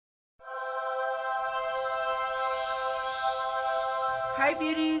Hi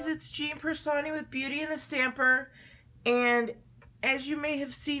beauties, it's Jean Piersanti with Beauty and the Stamper, and as you may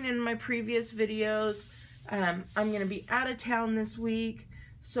have seen in my previous videos, I'm going to be out of town this week.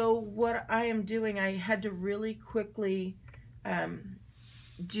 So what I am doing, I had to really quickly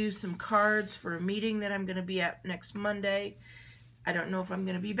do some cards for a meeting that I'm going to be at next Monday. I don't know if I'm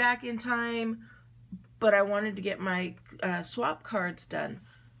going to be back in time, but I wanted to get my swap cards done.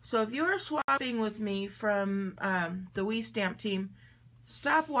 So if you are swapping with me from the We Stamp team,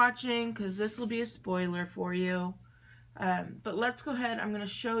 stop watching because this will be a spoiler for you. But let's go ahead. I'm going to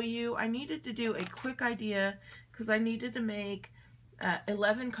show you. I needed to do a quick idea because I needed to make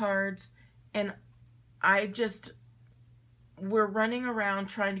 11 cards, and we're running around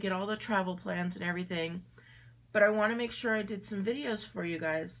trying to get all the travel plans and everything, but I want to make sure I did some videos for you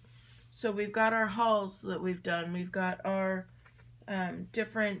guys. So we've got our hauls that we've done. We've got our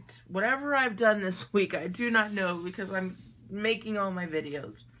different, whatever I've done this week, I do not know because I'm making all my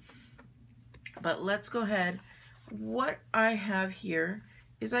videos. But let's go ahead. What I have here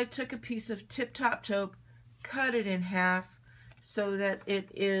is I took a piece of Tip Top Taupe, cut it in half so that it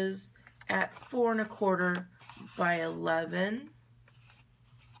is at 4 1/4 by 11.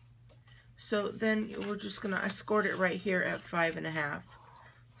 So then we're just gonna, I scored it right here at 5 1/2.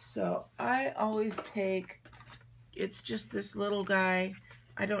 So I always take, it's just this little guy.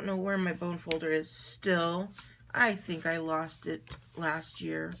 I don't know where my bone folder is still. I think I lost it last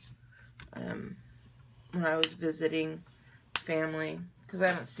year when I was visiting family, because I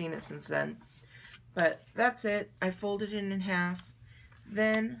haven't seen it since then. But that's it. I folded it in half.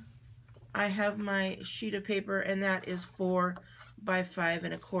 Then I have my sheet of paper, and that is 4 by 5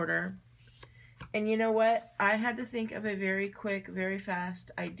 1/4. And you know what? I had to think of a very quick, very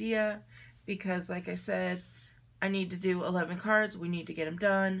fast idea because, like I said, I need to do 11 cards. We need to get them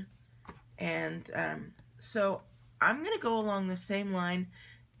done. And so I'm going to go along the same line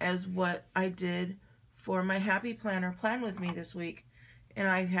as what I did for my Happy Planner Plan With Me this week. And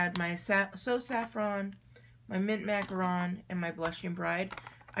I had my So Saffron, my Mint Macaron, and my Blushing Bride.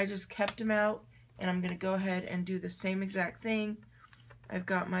 I just kept them out, and I'm going to go ahead and do the same exact thing. I've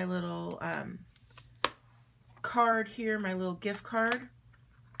got my little card here, my little gift card.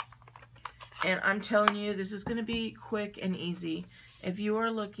 And I'm telling you, this is going to be quick and easy. If you are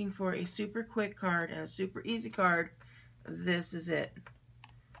looking for a super quick card and a super easy card, this is it.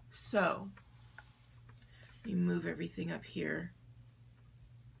 So, let me move everything up here.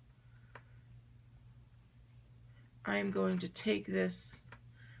 I'm going to take this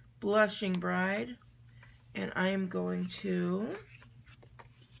Blushing Bride, and I am going to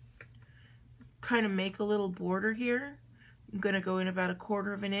kind of make a little border here. I'm going to go in about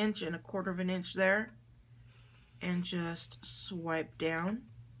 1/4 of an inch and 1/4 of an inch there and just swipe down.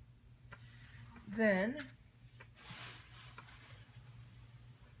 Then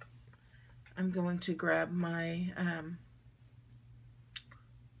I'm going to grab my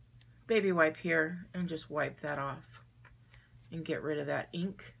baby wipe here and just wipe that off and get rid of that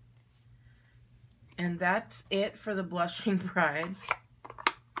ink. And that's it for the Blushing Bride.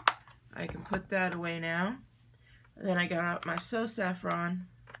 I can put that away now. Then I got out my So Saffron,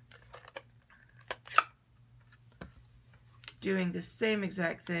 doing the same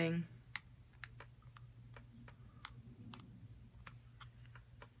exact thing.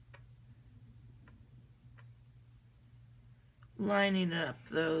 Lining up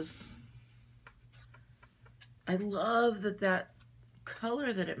those. I love that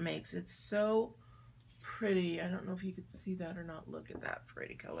color that it makes. It's so pretty. I don't know if you can see that or not. Look at that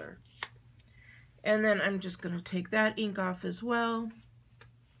pretty color. And then I'm just going to take that ink off as well.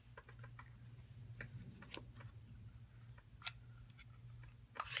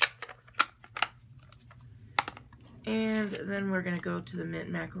 And then we're going to go to the Mint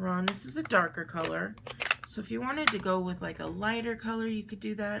Macaron. This is a darker color. So if you wanted to go with like a lighter color, you could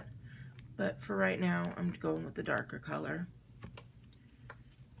do that. But for right now, I'm going with the darker color.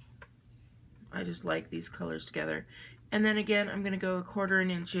 I just like these colors together. And then again, I'm going to go 1/4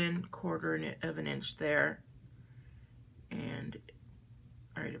 an inch in, 1/4 of an inch there, and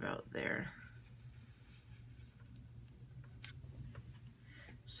right about there.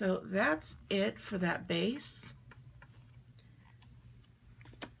 So that's it for that base.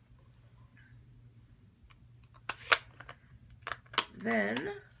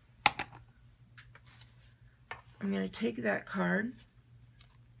 Then I'm going to take that card,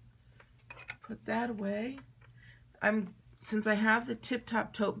 put that away. Since I have the Tip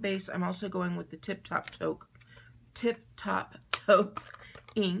Top Taupe base, I'm also going with the Tip Top Taupe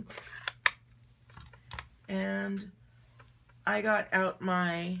ink. And I got out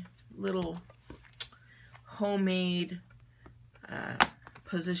my little homemade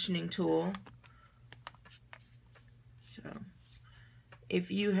positioning tool. So if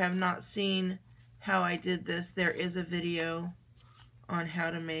you have not seen how I did this, there is a video on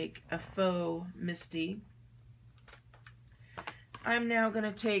how to make a faux Misty. I'm now going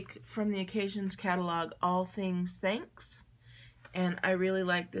to take from the Occasions catalog All Things Thanks, and I really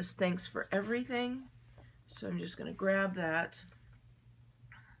like this Thanks for Everything, so I'm just going to grab that.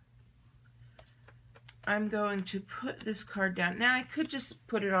 I'm going to put this card down. Now I could just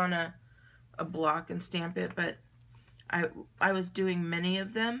put it on a block and stamp it, but I was doing many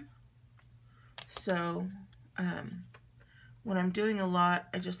of them, so when I'm doing a lot,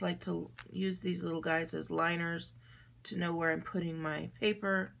 I just like to use these little guys as liners to know where I'm putting my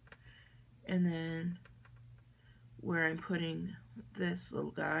paper, and then where I'm putting this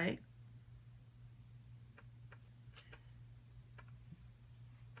little guy.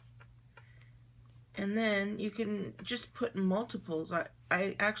 And then you can just put multiples.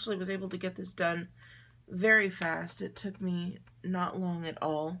 I actually was able to get this done very fast. It took me not long at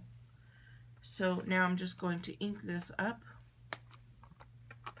all. So now I'm just going to ink this up.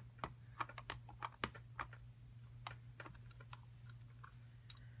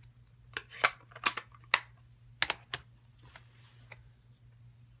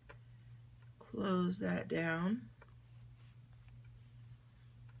 Close that down.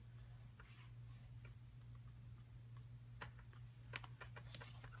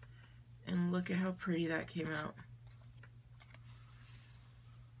 And look at how pretty that came out.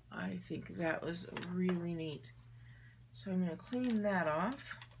 I think that was really neat. So I'm going to clean that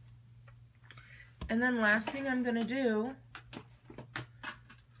off. And then last thing I'm going to do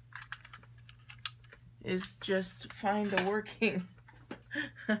is just find a working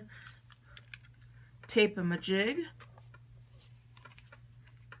tape-a-majig.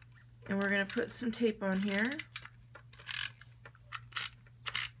 And we're going to put some tape on here.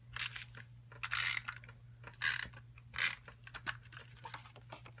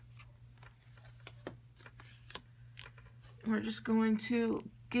 We're just going to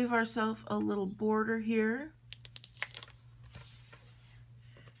give ourselves a little border here.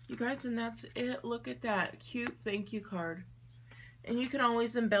 You guys, and that's it. Look at that cute thank you card. And you can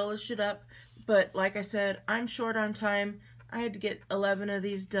always embellish it up, but like I said, I'm short on time. I had to get 11 of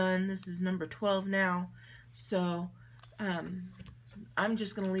these done. This is number 12 now. So I'm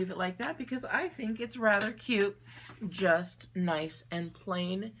just going to leave it like that because I think it's rather cute, just nice and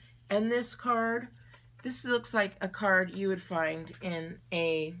plain. And this card, this looks like a card you would find in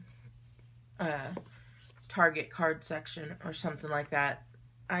a Target card section or something like that.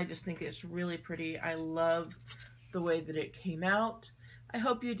 I just think it's really pretty. I love the way that it came out. I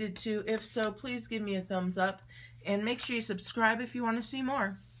hope you did too. If so, please give me a thumbs up and make sure you subscribe if you want to see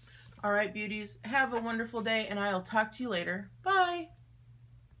more. All right, beauties, have a wonderful day, and I'll talk to you later. Bye.